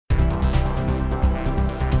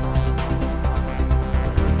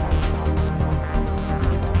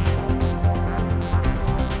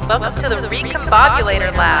Welcome to the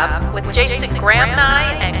Recombobulator Lab with Jason Gramnye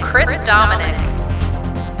and Chris Dominic.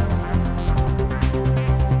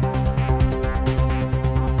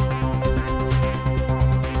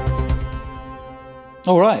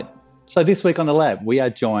 All right. So this week on the lab, we are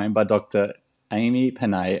joined by Dr Amy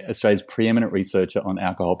Pennay, Australia's preeminent researcher on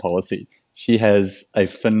alcohol policy. She has a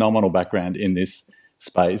phenomenal background in this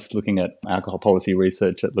space, looking at alcohol policy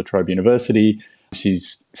research at La Trobe University.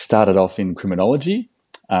 She's started off in criminology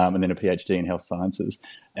and then a PhD in health sciences.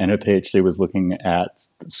 And her PhD was looking at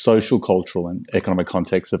social, cultural and economic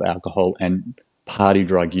contexts of alcohol and party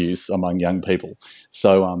drug use among young people.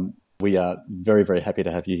 So we are very, very happy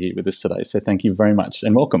to have you here with us today. So thank you very much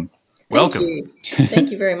and welcome. Welcome. Thank you.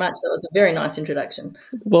 Thank you very much. That was a very nice introduction.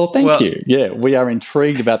 Well, thank you. Yeah, we are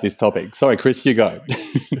intrigued about this topic. Sorry, Chris, you go.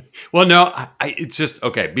 Well, no, it's just,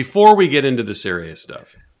 okay, before we get into the serious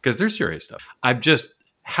stuff, because there's serious stuff,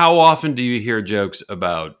 how often do you hear jokes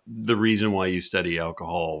about the reason why you study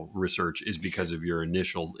alcohol research is because of your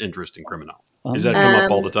initial interest in criminology? Does that come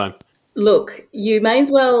up all the time? Look, you may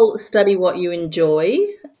as well study what you enjoy,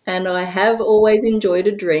 and I have always enjoyed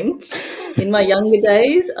a drink. In my younger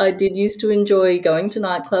days, I did used to enjoy going to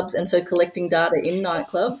nightclubs, and so collecting data in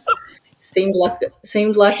nightclubs seemed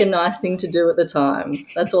like a nice thing to do at the time.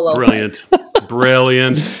 That's all I'll say.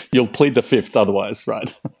 Brilliant. You'll plead the fifth otherwise,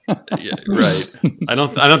 right? Yeah, right. I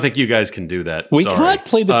don't think you guys can do that. We Sorry. can't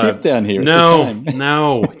plead the fifth down here. No,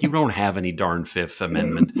 you don't have any darn Fifth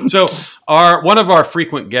Amendment. So one of our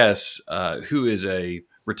frequent guests, who is a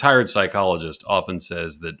retired psychologist, often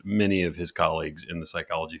says that many of his colleagues in the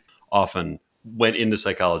psychology often went into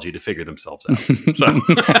psychology to figure themselves out.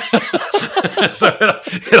 So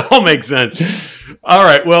it all makes sense. All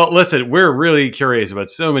right. Well, listen, we're really curious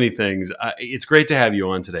about so many things. It's great to have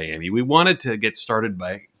you on today, Amy. We wanted to get started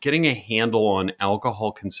by getting a handle on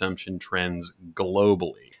alcohol consumption trends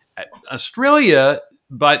globally. Australia,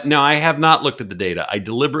 but no, I have not looked at the data. I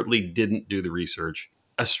deliberately didn't do the research.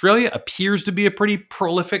 Australia appears to be a pretty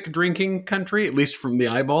prolific drinking country, at least from the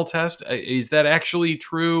eyeball test. Is that actually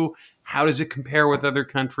true? How does it compare with other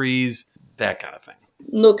countries? That kind of thing.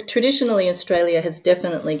 Look, traditionally, Australia has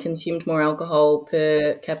definitely consumed more alcohol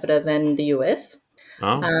per capita than the US.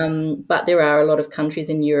 But there are a lot of countries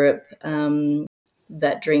in Europe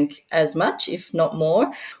that drink as much, if not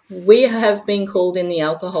more. We have been called in the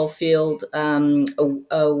alcohol field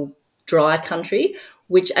a dry country,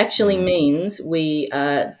 which actually means we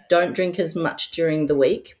don't drink as much during the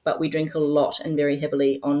week, but we drink a lot and very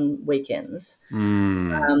heavily on weekends.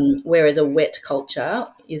 Whereas a wet culture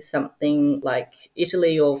is something like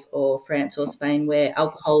Italy or France or Spain, where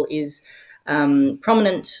alcohol is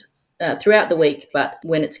prominent throughout the week, but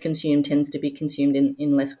when it's consumed, tends to be consumed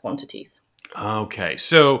in less quantities. Okay,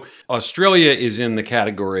 so Australia is in the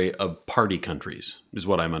category of party countries, is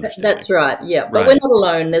what I'm understanding. That's right, yeah. But we're not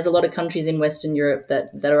alone. There's a lot of countries in Western Europe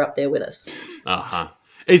that are up there with us.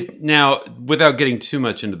 Now, without getting too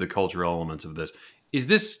much into the cultural elements of this, is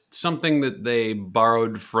this something that they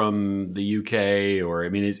borrowed from the UK, or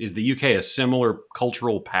is the UK a similar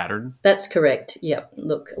cultural pattern? That's correct. Yeah.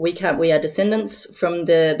 Look, we are descendants from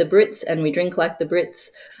the Brits, and we drink like the Brits.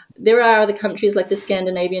 There are other countries like the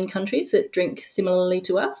Scandinavian countries that drink similarly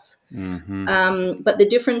to us. Mm-hmm. But the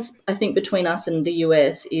difference, I think, between us and the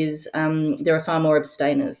US is there are far more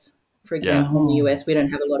abstainers. For example, in the US, we don't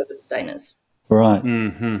have a lot of abstainers. Right.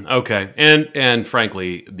 Mm-hmm. Okay. And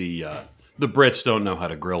frankly, the Brits don't know how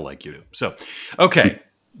to grill like you do. So, okay.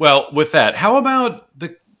 Well, with that, how about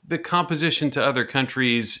the composition to other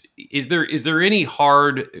countries? Is there any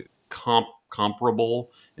hard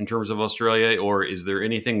comparable in terms of Australia, or is there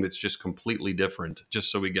anything that's just completely different,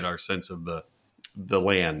 just so we get our sense of the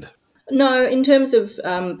land? No, in terms of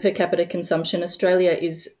per capita consumption, Australia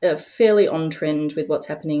is fairly on trend with what's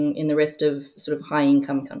happening in the rest of sort of high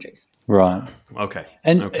income countries. Right. Okay.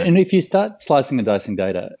 And if you start slicing and dicing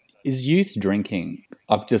data, is youth drinking?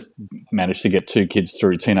 I've just managed to get 2 kids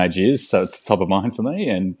through teenage years, so it's top of mind for me,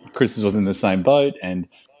 and Chris was in the same boat, and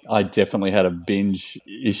I definitely had a binge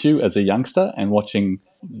issue as a youngster, and watching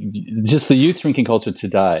just the youth drinking culture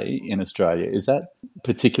today in Australia, is that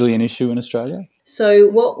particularly an issue in Australia?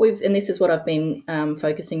 So and this is what I've been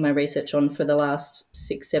focusing my research on for the last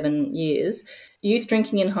 6-7 years, youth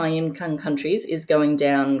drinking in high-income countries is going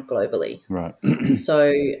down globally. Right.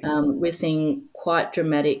 So we're seeing quite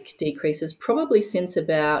dramatic decreases, probably since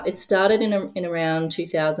it started in around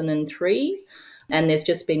 2003, and there's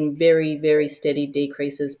just been very, very steady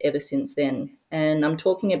decreases ever since then. And I'm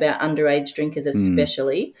talking about underage drinkers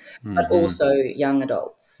especially, but also young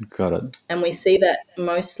adults. Got it. And we see that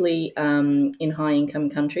mostly in high-income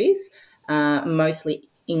countries, mostly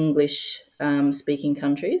English speaking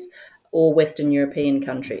countries or Western European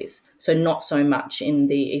countries. So not so much in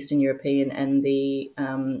the Eastern European and the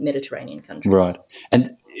Mediterranean countries. Right.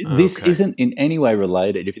 And this isn't in any way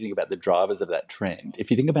related, if you think about the drivers of that trend. If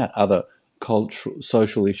you think about other cultural,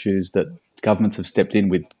 social issues that governments have stepped in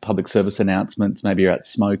with public service announcements, maybe about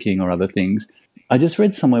smoking or other things, I just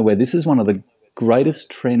read somewhere where this is one of the greatest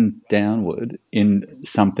trends downward in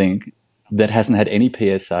something that hasn't had any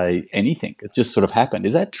PSA, anything. It just sort of happened.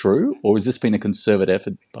 Is that true? Or has this been a concerted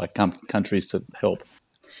effort by countries to help?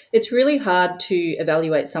 It's really hard to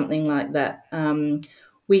evaluate something like that.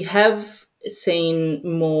 We have seen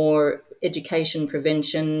more education,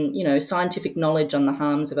 prevention, scientific knowledge on the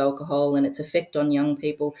harms of alcohol and its effect on young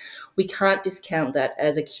people. We can't discount that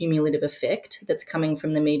as a cumulative effect that's coming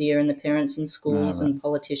from the media and the parents and schools and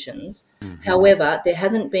politicians. Mm-hmm. However, there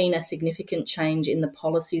hasn't been a significant change in the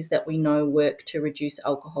policies that we know work to reduce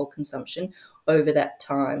alcohol consumption over that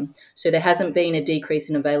time. So there hasn't been a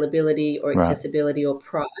decrease in availability or accessibility or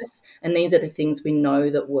price, and these are the things we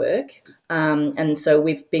know that work. And so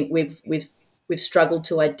we've struggled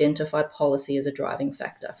to identify policy as a driving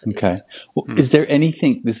factor for this. Okay. Well, is there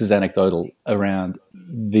anything, this is anecdotal, around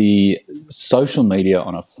the social media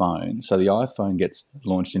on a phone? So the iPhone gets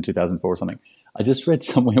launched in 2004 or something. I just read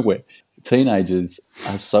somewhere where teenagers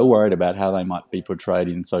are so worried about how they might be portrayed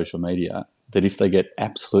in social media that if they get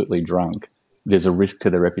absolutely drunk, there's a risk to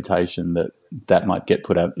their reputation that might get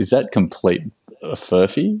put out. Is that complete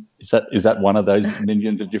furphy? Is that one of those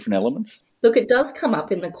millions of different elements? Look, it does come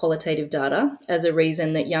up in the qualitative data as a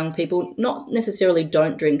reason that young people not necessarily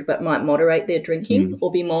don't drink, but might moderate their drinking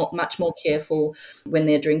or be much more careful when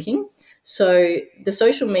they're drinking. So the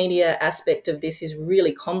social media aspect of this is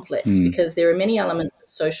really complex because there are many elements of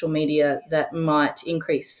social media that might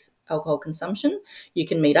increase alcohol consumption. You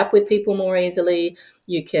can meet up with people more easily.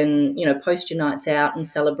 You can, post your nights out and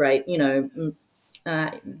celebrate, the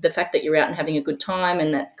fact that you're out and having a good time,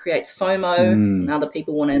 and that creates FOMO and other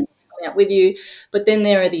people want to come out with you. But then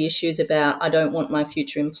there are the issues about, I don't want my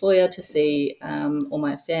future employer to see or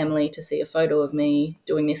my family to see a photo of me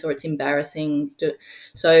doing this, or it's embarrassing.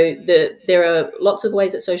 So there are lots of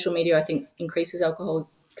ways that social media, I think, increases alcohol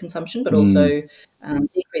consumption, but also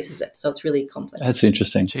decreases it. So it's really complex. That's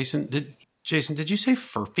interesting. Jason, did you say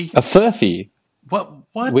furphy? A furphy. What?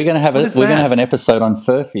 We're going to have an episode on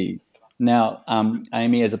furphy. Now,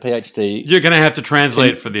 Amy, as a PhD, you're going to have to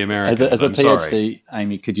translate for the Americans. As a PhD, sorry.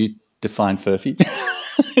 Amy, could you define furphy?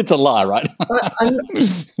 It's a lie, right?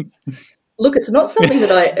 Look, it's not something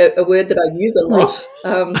that a word that I use a lot,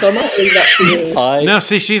 so I might leave that to you. No,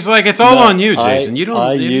 see, she's like, it's all on you, Jason. You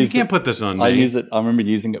can't put this on me. I use it. I remember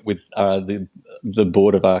using it with the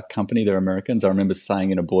board of our company. They're Americans. I remember saying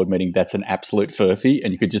in a board meeting, "That's an absolute furphy,"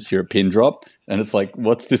 and you could just hear a pin drop, and it's like,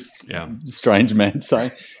 what's this strange man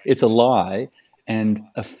saying? It's a lie. And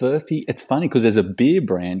a furphy. It's funny because there's a beer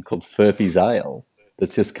brand called Furphy's Ale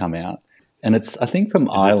that's just come out. And it's, I think, from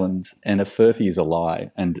Ireland, and a furphy is a lie.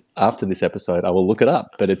 And after this episode, I will look it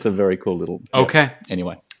up. But it's a very cool little... Okay.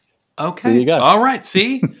 Anyway. Okay. There you go. All right.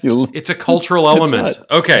 See? It's a cultural element. Right.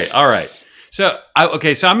 Okay. All right. So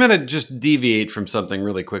I'm going to just deviate from something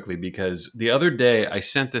really quickly, because the other day I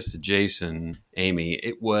sent this to Jason, Amy.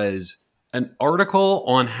 It was an article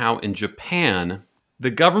on how in Japan, the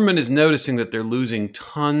government is noticing that they're losing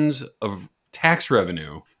tons of tax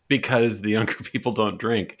revenue because the younger people don't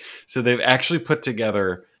drink. So they've actually put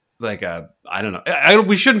together like I don't know,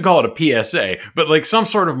 we shouldn't call it a PSA, but like some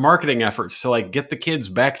sort of marketing efforts to like get the kids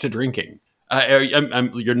back to drinking.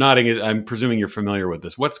 You're nodding. I'm presuming you're familiar with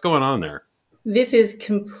this. What's going on there? This is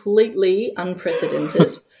completely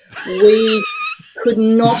unprecedented. We could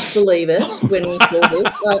not believe it when we saw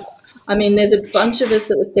this. There's a bunch of us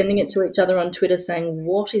that were sending it to each other on Twitter saying,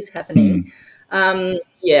 what is happening? I'm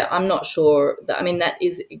not sure. That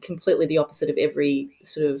is completely the opposite of every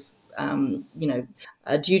sort of,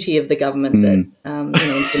 a duty of the government that, in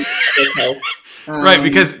terms of public health. Right,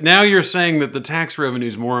 because now you're saying that the tax revenue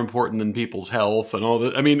is more important than people's health and all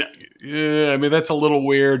that. That's a little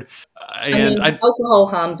weird. Alcohol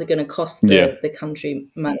harms are going to cost the country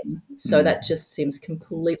money. So that just seems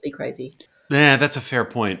completely crazy. Yeah, that's a fair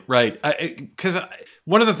point. Right. Because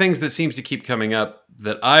one of the things that seems to keep coming up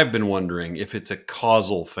that I've been wondering if it's a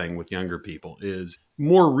causal thing with younger people is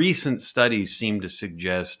more recent studies seem to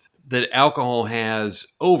suggest that alcohol has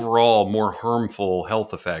overall more harmful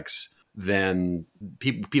health effects than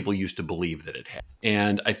people used to believe that it had.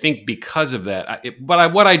 And I think because of that,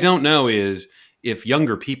 what I don't know is if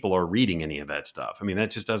younger people are reading any of that stuff.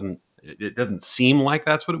 That just doesn't, It doesn't seem like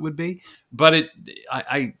that's what it would be. But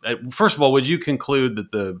first of all, would you conclude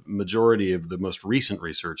that the majority of the most recent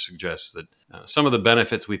research suggests that some of the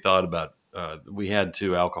benefits we thought about we had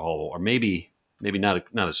to alcohol are maybe not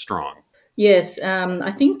as strong? Yes,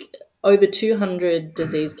 I think over 200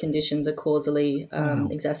 disease conditions are causally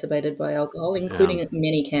exacerbated by alcohol, including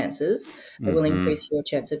many cancers. It will increase your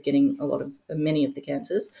chance of getting many of the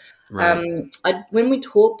cancers. Right. When we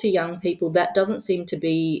talk to young people, that doesn't seem to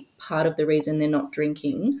be part of the reason they're not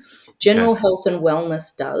drinking. General health and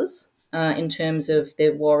wellness does, in terms of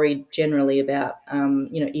they're worried generally about,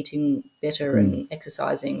 eating better and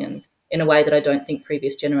exercising, and in a way that I don't think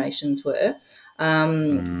previous generations were.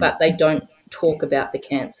 But they don't talk about the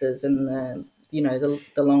cancers and the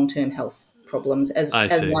long-term health problems as I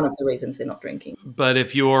see. one of the reasons they're not drinking. But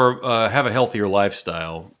if you're have a healthier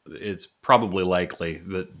lifestyle, it's probably likely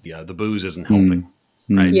that the booze isn't helping,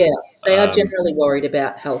 right? Yeah, they are generally worried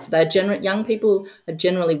about health. Young people are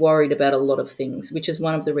generally worried about a lot of things, which is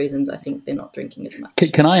one of the reasons I think they're not drinking as much.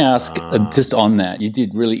 Can I ask, just on that, you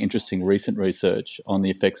did really interesting recent research on the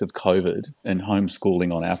effects of COVID and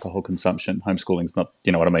homeschooling on alcohol consumption. Homeschooling's not,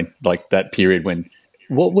 you know what I mean, like that period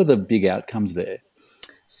what were the big outcomes there?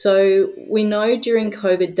 So we know during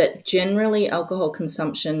COVID that generally alcohol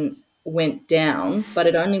consumption went down, but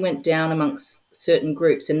it only went down amongst certain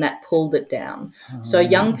groups, and that pulled it down. So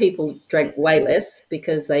young people drank way less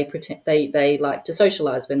because they like to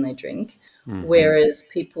socialize when they drink, whereas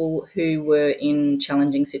people who were in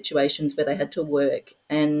challenging situations where they had to work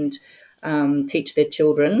and teach their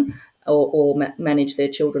children or manage their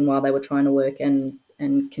children while they were trying to work and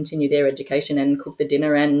continue their education and cook the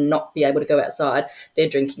dinner and not be able to go outside, their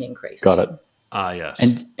drinking increased. Got it. Yes.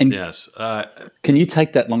 And yes. Can you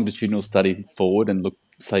take that longitudinal study forward and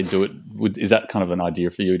do it? Is that kind of an idea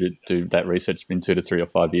for you to do that research in 2 to 3 or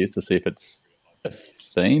 5 years to see if it's a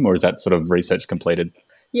theme, or is that sort of research completed?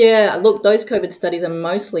 Yeah, look, those COVID studies are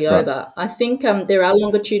mostly over. I think there are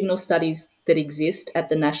longitudinal studies that exist at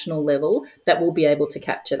the national level that will be able to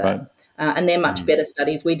capture that. Right. And they're much better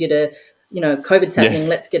studies. We did COVID's happening,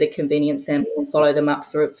 let's get a convenience sample and follow them up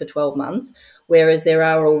for 12 months, whereas there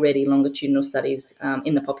are already longitudinal studies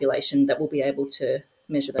in the population that will be able to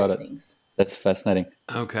measure those things. That's fascinating.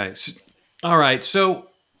 Okay. All right. So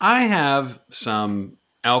I have some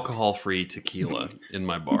alcohol-free tequila in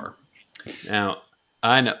my bar. Now,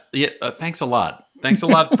 I know. Yeah, thanks a lot. Thanks a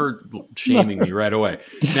lot for shaming me right away.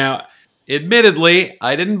 Now, admittedly,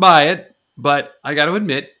 I didn't buy it. But I got to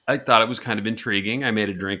admit, I thought it was kind of intriguing. I made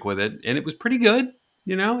a drink with it, and it was pretty good,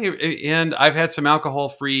 And I've had some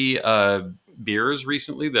alcohol-free beers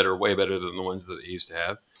recently that are way better than the ones that they used to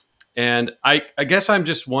have. And I guess I'm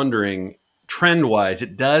just wondering, trend-wise,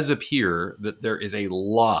 it does appear that there is a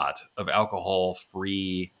lot of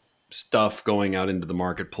alcohol-free stuff going out into the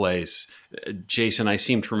marketplace. Jason, I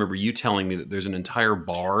seem to remember you telling me that there's an entire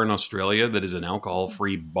bar in Australia that is an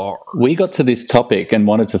alcohol-free bar. We got to this topic and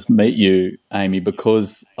wanted to meet you, Amy,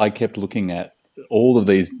 because I kept looking at all of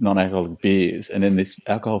these non-alcoholic beers and then this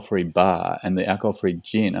alcohol-free bar and the alcohol-free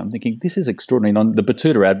gin. I'm thinking, this is extraordinary. The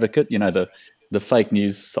Batuta Advocate, the fake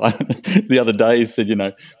news site the other day said,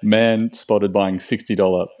 man spotted buying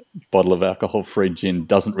 $60 bottle of alcohol-free gin,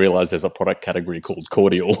 doesn't realize there's a product category called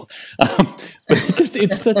cordial. But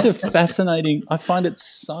it's such a fascinating, I find it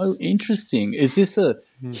so interesting. Is this a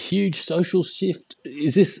huge social shift?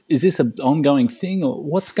 Is this an ongoing thing, or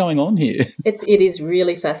what's going on here? It is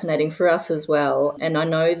really fascinating for us as well. And I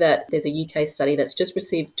know that there's a UK study that's just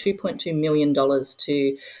received $2.2 million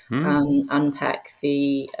to unpack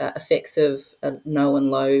the effects of no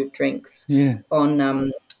and low drinks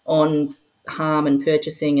on harm and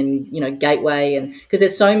purchasing and gateway, and because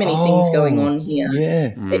there's so many things going on here.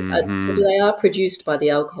 They are produced by the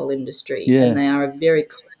alcohol industry, and they are a very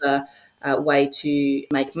clever way to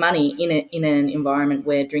make money in an environment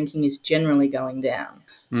where drinking is generally going down.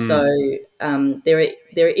 So there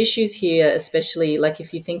are issues here, especially like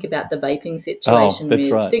if you think about the vaping situation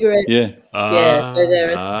with cigarettes. So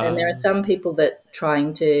there are some people that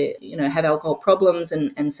trying to have alcohol problems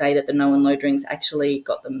and say that the no and low drinks actually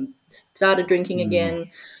got them started drinking again.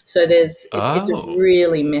 So it's a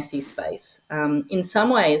really messy space. In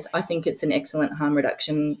some ways, I think it's an excellent harm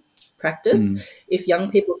reduction practice. If young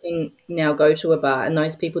people can now go to a bar, and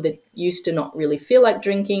those people that used to not really feel like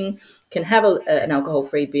drinking can have an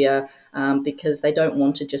alcohol-free beer because they don't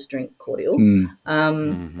want to just drink cordial,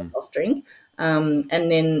 soft drink.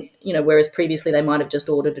 And then, whereas previously they might have just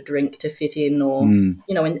ordered a drink to fit in or,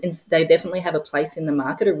 and they definitely have a place in the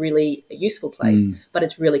market, a really useful place, but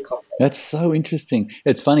it's really complex. That's so interesting.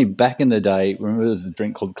 It's funny, back in the day, remember there was a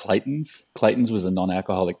drink called Clayton's? Clayton's was a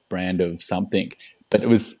non-alcoholic brand of something, but it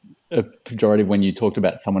was a pejorative when you talked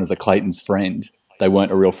about someone as a Clayton's friend. They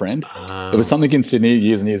weren't a real friend. It was something in Sydney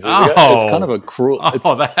years and years ago. It's kind of a cruel.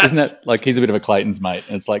 Isn't that like he's a bit of a Clayton's mate?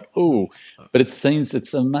 And it's like, ooh. But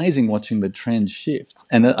it's amazing watching the trend shift.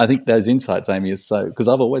 And I think those insights, Amy, is so, because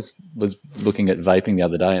I've always was looking at vaping the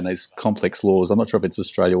other day and these complex laws. I'm not sure if it's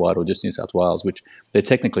Australia-wide or just New South Wales, which they're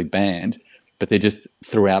technically banned, but they're just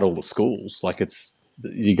throughout all the schools. Like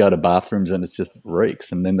you go to bathrooms and it's just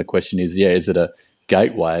reeks. And then the question is it a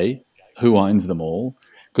gateway? Who owns them all?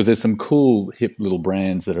 Because there's some cool, hip little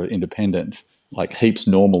brands that are independent, like Heaps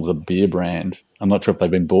Normal's a beer brand. I'm not sure if they've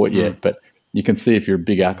been bought yet, but you can see if you're a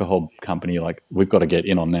big alcohol company, like we've got to get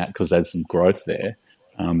in on that because there's some growth there.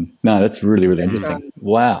 No, that's really, really interesting. Right.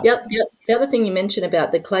 Wow. Yep. The other thing you mentioned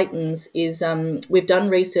about the Claytons is we've done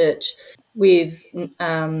research with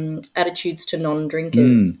attitudes to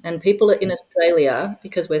non-drinkers, and people in Australia,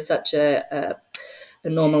 because we're such a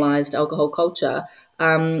normalised alcohol culture,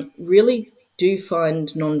 really do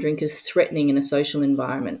find non-drinkers threatening in a social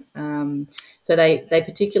environment. So they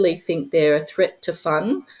particularly think they're a threat to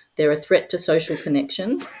fun. They're a threat to social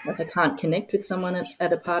connection. Like I can't connect with someone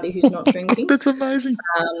at a party who's not drinking. That's amazing.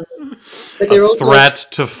 But they're also threat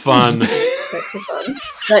to fun. Threat to fun.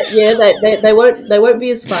 But yeah, they won't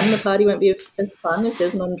be as fun. The party won't be as fun if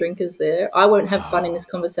there's non-drinkers there. I won't have fun in this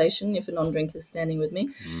conversation if a non-drinker's standing with me.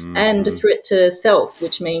 And a threat to self,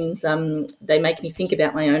 which means they make me think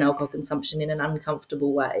about my own alcohol consumption in an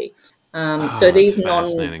uncomfortable way. So these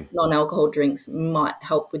non-alcohol drinks might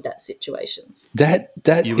help with that situation. That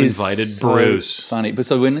you is invited so Bruce. Funny. But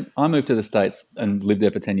so when I moved to the States and lived there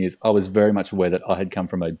for 10 years, I was very much aware that I had come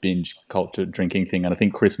from a binge culture drinking thing. And I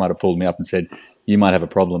think Chris might have pulled me up and said, you might have a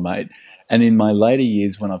problem, mate. And in my later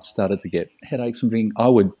years, when I've started to get headaches from drinking, I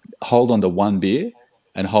would hold on to one beer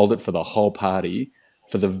and hold it for the whole party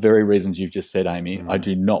for the very reasons you've just said, Amy. I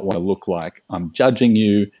do not want to look like I'm judging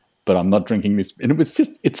you, but I'm not drinking this. And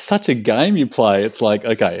it's such a game you play. It's like,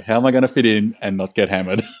 okay, how am I going to fit in and not get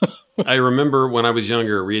hammered? I remember when I was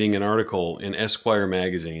younger reading an article in Esquire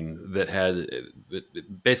magazine that had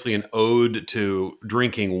basically an ode to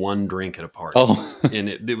drinking one drink at a party. Oh. And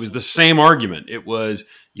it was the same argument. It was,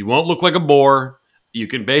 you won't look like a bore. You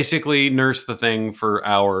can basically nurse the thing for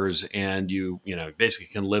hours and you basically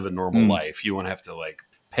can live a normal life. You won't have to like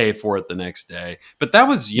pay for it the next day. But that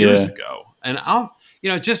was years ago. And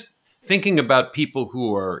just thinking about people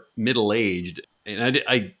who are middle-aged, and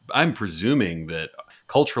I'm presuming that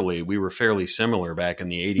culturally we were fairly similar back in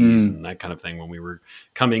the 80s and that kind of thing when we were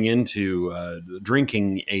coming into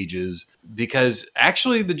drinking ages, because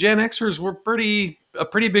actually the Gen Xers were a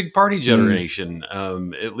pretty big party generation,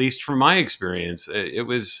 at least from my experience.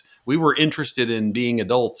 We were interested in being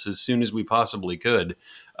adults as soon as we possibly could.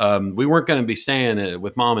 We weren't going to be staying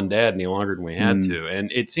with mom and dad any longer than we had to.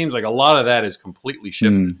 And it seems like a lot of that is completely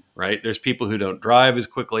shifted, right? There's people who don't drive as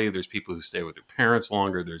quickly. There's people who stay with their parents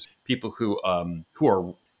longer. There's people who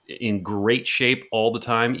are in great shape all the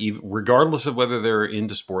time, even regardless of whether they're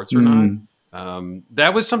into sports or not.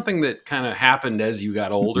 That was something that kind of happened as you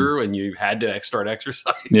got older and you had to start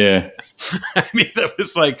exercise. Yeah. I mean, that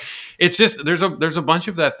was like, it's just, there's a bunch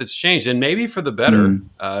of that's changed, and maybe for the better.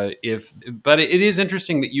 But it is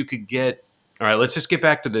interesting that you could get, all right, let's just get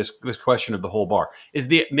back to this question of the whole bar.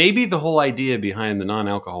 Maybe the whole idea behind the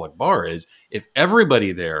non-alcoholic bar is if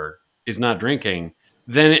everybody there is not drinking,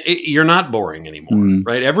 then you're not boring anymore,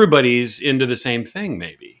 right? Everybody's into the same thing,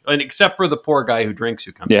 maybe, and except for the poor guy who drinks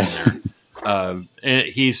who comes in there. And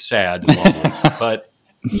he's sad, lonely, but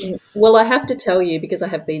well, I have to tell you, because I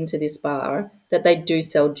have been to this bar, that they do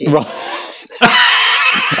sell gin. Right.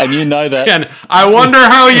 And you know that. And I wonder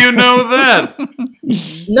how you know that.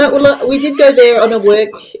 No, well, look, we did go there on a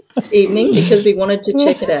work evening because we wanted to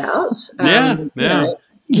check it out.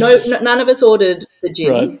 None of us ordered the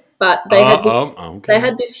gin, right. But they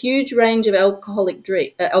had this huge range of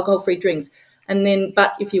alcohol-free drinks. And then,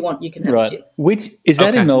 but if you want, you can have gin. Which is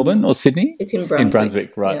that in Melbourne or Sydney? It's in Brunswick. In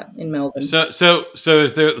Brunswick, right? Yeah, in Melbourne. So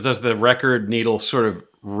does the record needle sort of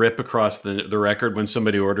rip across the record when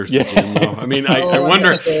somebody orders the gin? Though? I mean, I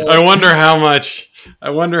wonder how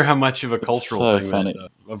much of a cultural thing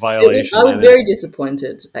a violation. I was very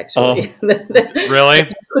disappointed, actually. Really?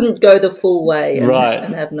 Couldn't go the full way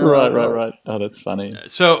and have no. Right. Oh, that's funny.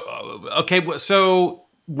 So so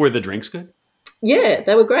were the drinks good? Yeah,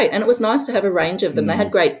 they were great. And it was nice to have a range of them. They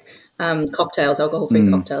had great cocktails, alcohol-free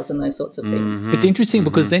cocktails and those sorts of things. It's interesting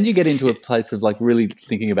because then you get into a place of like really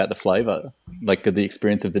thinking about the flavour, like the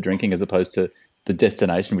experience of the drinking as opposed to the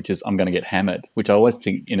destination, which is I'm going to get hammered, which I always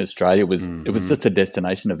think in Australia it was just a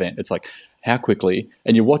destination event. It's like how quickly,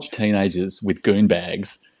 and you watch teenagers with goon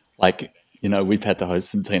bags, like we've had to host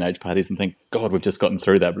some teenage parties and thank God we've just gotten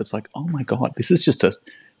through that. But it's like, oh my God, this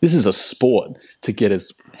is a sport to get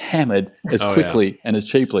as hammered as quickly and as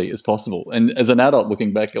cheaply as possible. And as an adult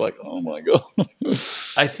looking back, you're like, oh my God.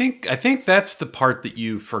 I think that's the part that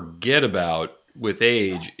you forget about with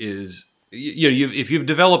age is, if you've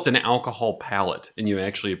developed an alcohol palate and you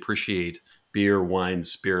actually appreciate beer, wine,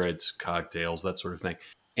 spirits, cocktails, that sort of thing,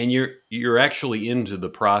 and you're actually into the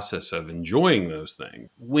process of enjoying those things.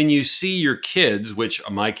 When you see your kids, which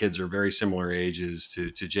my kids are very similar ages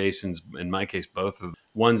to Jason's, in my case, both of them,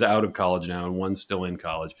 one's out of college now and one's still in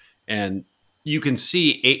college, and you can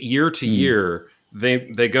see year to year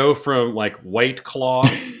they go from like White Claw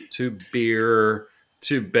to beer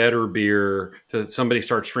to better beer to somebody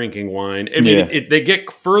starts drinking wine. I mean, they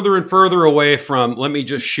get further and further away from let me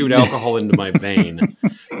just shoot alcohol into my vein.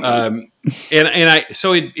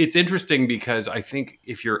 It's interesting because I think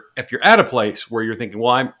if you're at a place where you're thinking,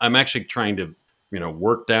 well, I'm actually trying to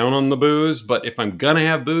work down on the booze, but if I'm gonna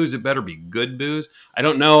have booze, it better be good booze. I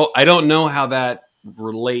don't know how that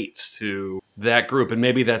relates to that group, and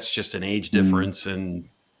maybe that's just an age difference, and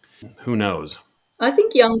who knows. I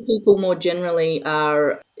think young people more generally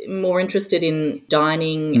are more interested in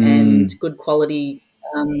dining and good quality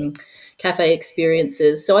cafe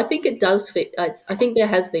experiences. So I think it does fit. I think there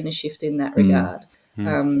has been a shift in that regard.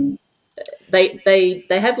 They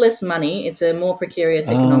have less money. It's a more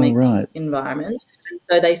precarious economic environment, and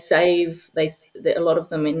so they save. A lot of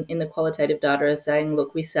them in the qualitative data are saying,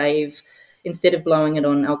 look, we save instead of blowing it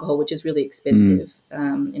on alcohol, which is really expensive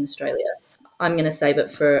in Australia. I'm going to save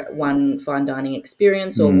it for one fine dining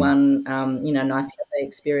experience or one, nice cafe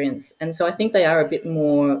experience. And so I think they are a bit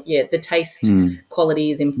more, the taste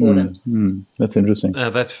quality is important. That's interesting.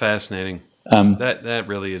 That's fascinating. That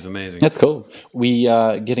really is amazing. That's cool. We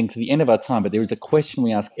are getting to the end of our time, but there is a question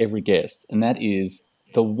we ask every guest, and that is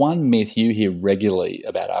the one myth you hear regularly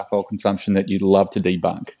about alcohol consumption that you'd love to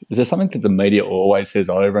debunk. Is there something that the media always says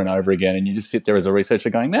over and over again, and you just sit there as a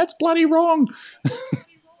researcher going, that's bloody wrong?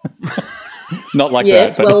 Not like that.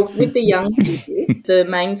 Yes, well, with the young people, the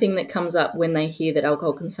main thing that comes up when they hear that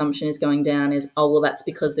alcohol consumption is going down is, oh, well, that's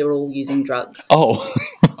because they're all using drugs.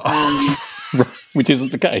 Which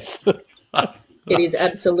isn't the case. It is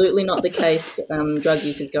absolutely not the case. Drug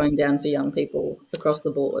use is going down for young people across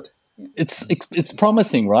the board. Yeah. It's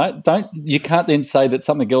promising, right? You can't then say that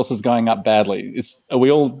something else is going up badly. Are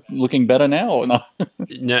we all looking better now or not?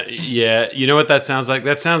 No, yeah, you know what that sounds like?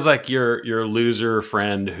 That sounds like your loser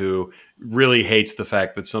friend who really hates the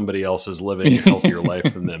fact that somebody else is living a healthier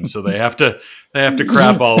life than them, so they have to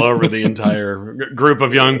crap all over the entire group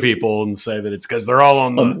of young people and say that it's because they're all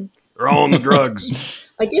on the drugs.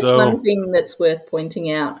 I guess one thing that's worth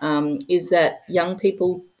pointing out is that young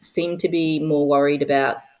people seem to be more worried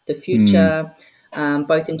about the future,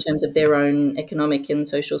 both in terms of their own economic and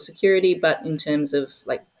social security, but in terms of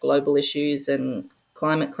like global issues and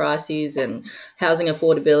climate crises and housing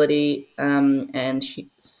affordability and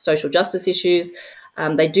social justice issues.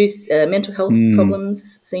 Mental health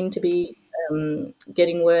problems seem to be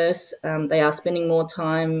getting worse. They are spending more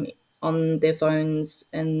time on their phones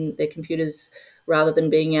and their computers rather than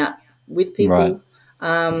being out with people. Right.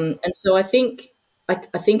 And so I think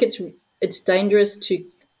it's dangerous to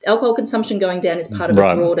alcohol consumption going down is part of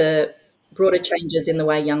a broader changes in the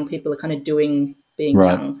way young people are kind of doing being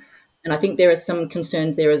young. And I think there are some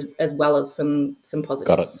concerns there as well as some positives.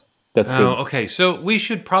 Got it. That's good. Okay. So we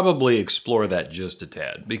should probably explore that just a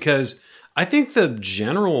tad, because I think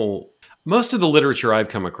most of the literature I've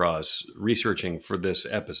come across researching for this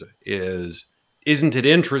episode isn't it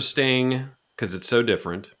interesting because it's so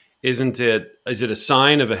different? Is it a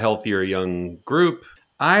sign of a healthier young group?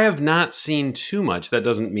 I have not seen too much. That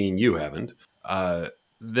doesn't mean you haven't.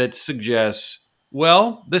 That suggests,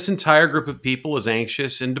 well, this entire group of people is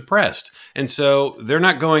anxious and depressed. And so they're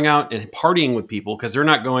not going out and partying with people because they're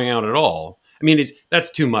not going out at all. I mean,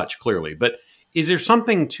 that's too much, clearly. But is there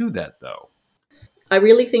something to that, though? I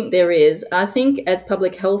really think there is. I think as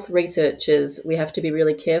public health researchers, we have to be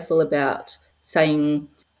really careful about saying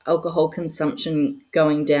alcohol consumption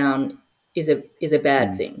going down is a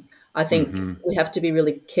bad thing. I think we have to be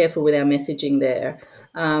really careful with our messaging there.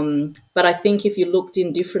 But I think if you looked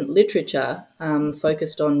in different literature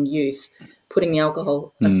focused on youth, putting the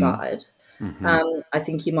alcohol aside, I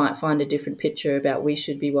think you might find a different picture about we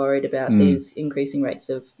should be worried about these increasing rates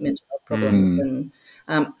of mental health problems. And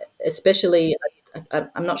especially,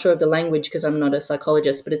 I'm not sure of the language because I'm not a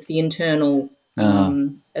psychologist, but it's the internal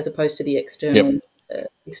as opposed to the external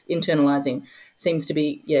internalizing seems to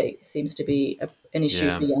be an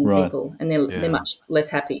issue for young people, and they're much less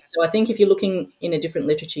happy. So I think if you're looking in a different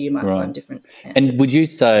literature, you might find different answers. And would you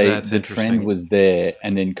say the trend was there,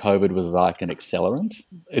 and then COVID was like an accelerant?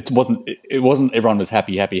 It wasn't everyone was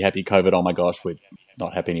happy. COVID, oh my gosh, we're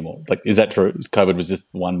not happy anymore. Like, is that true? COVID was just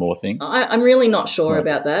one more thing? I'm really not sure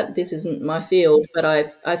about that. This isn't my field, but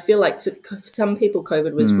I feel like for some people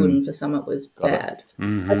COVID was good and for some it was bad.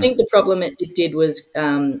 I think the problem it did was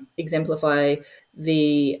exemplify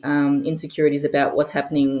the insecurities about what's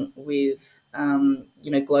happening with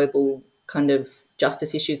global kind of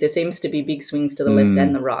justice issues. There seems to be big swings to the left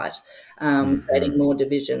and the right, creating more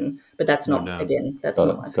division. But that's not not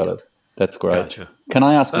my field. That's great. Gotcha. Can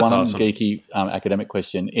I ask one awesome. geeky academic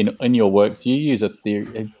question? In your work, do you use a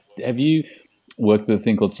theory? Have you worked with a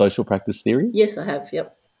thing called social practice theory? Yes, I have.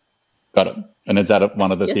 Yep. Got it. And is that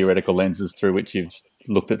one of the theoretical lenses through which you've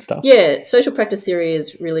looked at stuff? Yeah, social practice theory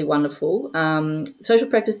is really wonderful. Social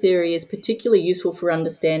practice theory is particularly useful for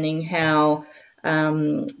understanding how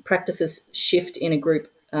practices shift in a group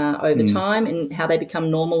over time and how they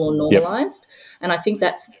become normal or normalized. And I think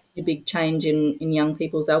that's a big change in young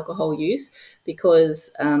people's alcohol use,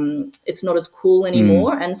 because it's not as cool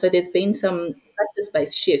anymore. And so there's been some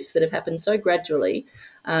practice-based shifts that have happened so gradually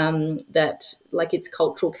that, like, its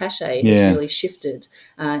cultural cachet has really shifted.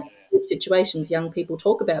 In group situations, young people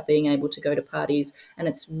talk about being able to go to parties, and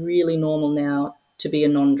it's really normal now to be a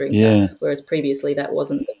non-drinker, whereas previously that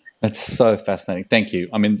wasn't the case. That's so fascinating. Thank you.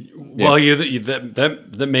 I mean, well,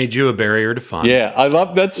 that made you a barrier to fun. Yeah, I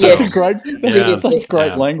love that. Such great. That's such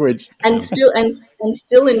great language. And still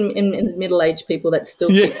in middle-aged people, that still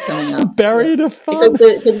keeps coming up. Barrier to fun.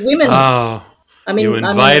 Because women. Oh, you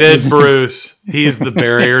invited Bruce. He's the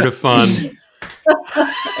barrier to fun.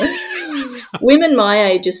 Women my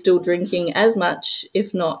age are still drinking as much,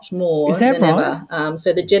 if not more, than ever.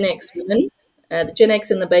 So the Gen X women. The Gen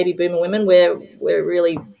X and the baby boomer women, we're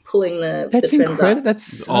really pulling the trends up.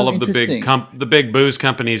 That's so all of the big booze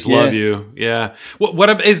companies love you. Yeah.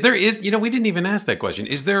 What is there? We didn't even ask that question.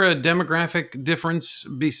 Is there a demographic difference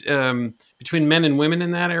between men and women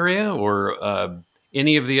in that area, or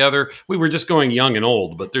any of the other? We were just going young and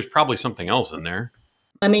old, but there's probably something else in there.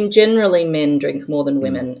 I mean, generally men drink more than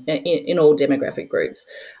women in all demographic groups.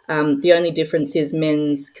 The only difference is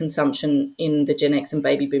men's consumption in the Gen X and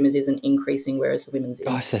baby boomers isn't increasing, whereas the women's is.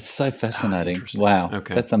 Gosh, that's so fascinating. Wow.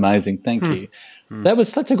 Okay. That's amazing. Thank you. That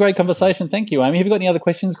was such a great conversation. Thank you, Amy. Have you got any other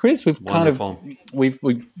questions, Chris? We've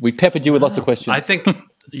we've peppered you with lots of questions. I think,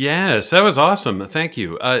 yes, that was awesome. Thank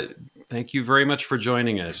you. Thank you very much for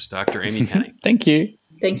joining us, Dr. Amy Pennay. Thank you.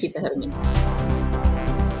 Thank you for having me.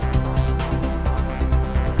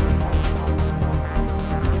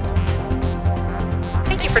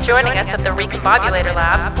 Thank you for joining us at the Recombobulator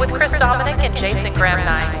Lab with Chris Dominic and Jason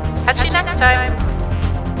Graham-Nye. Catch you next time.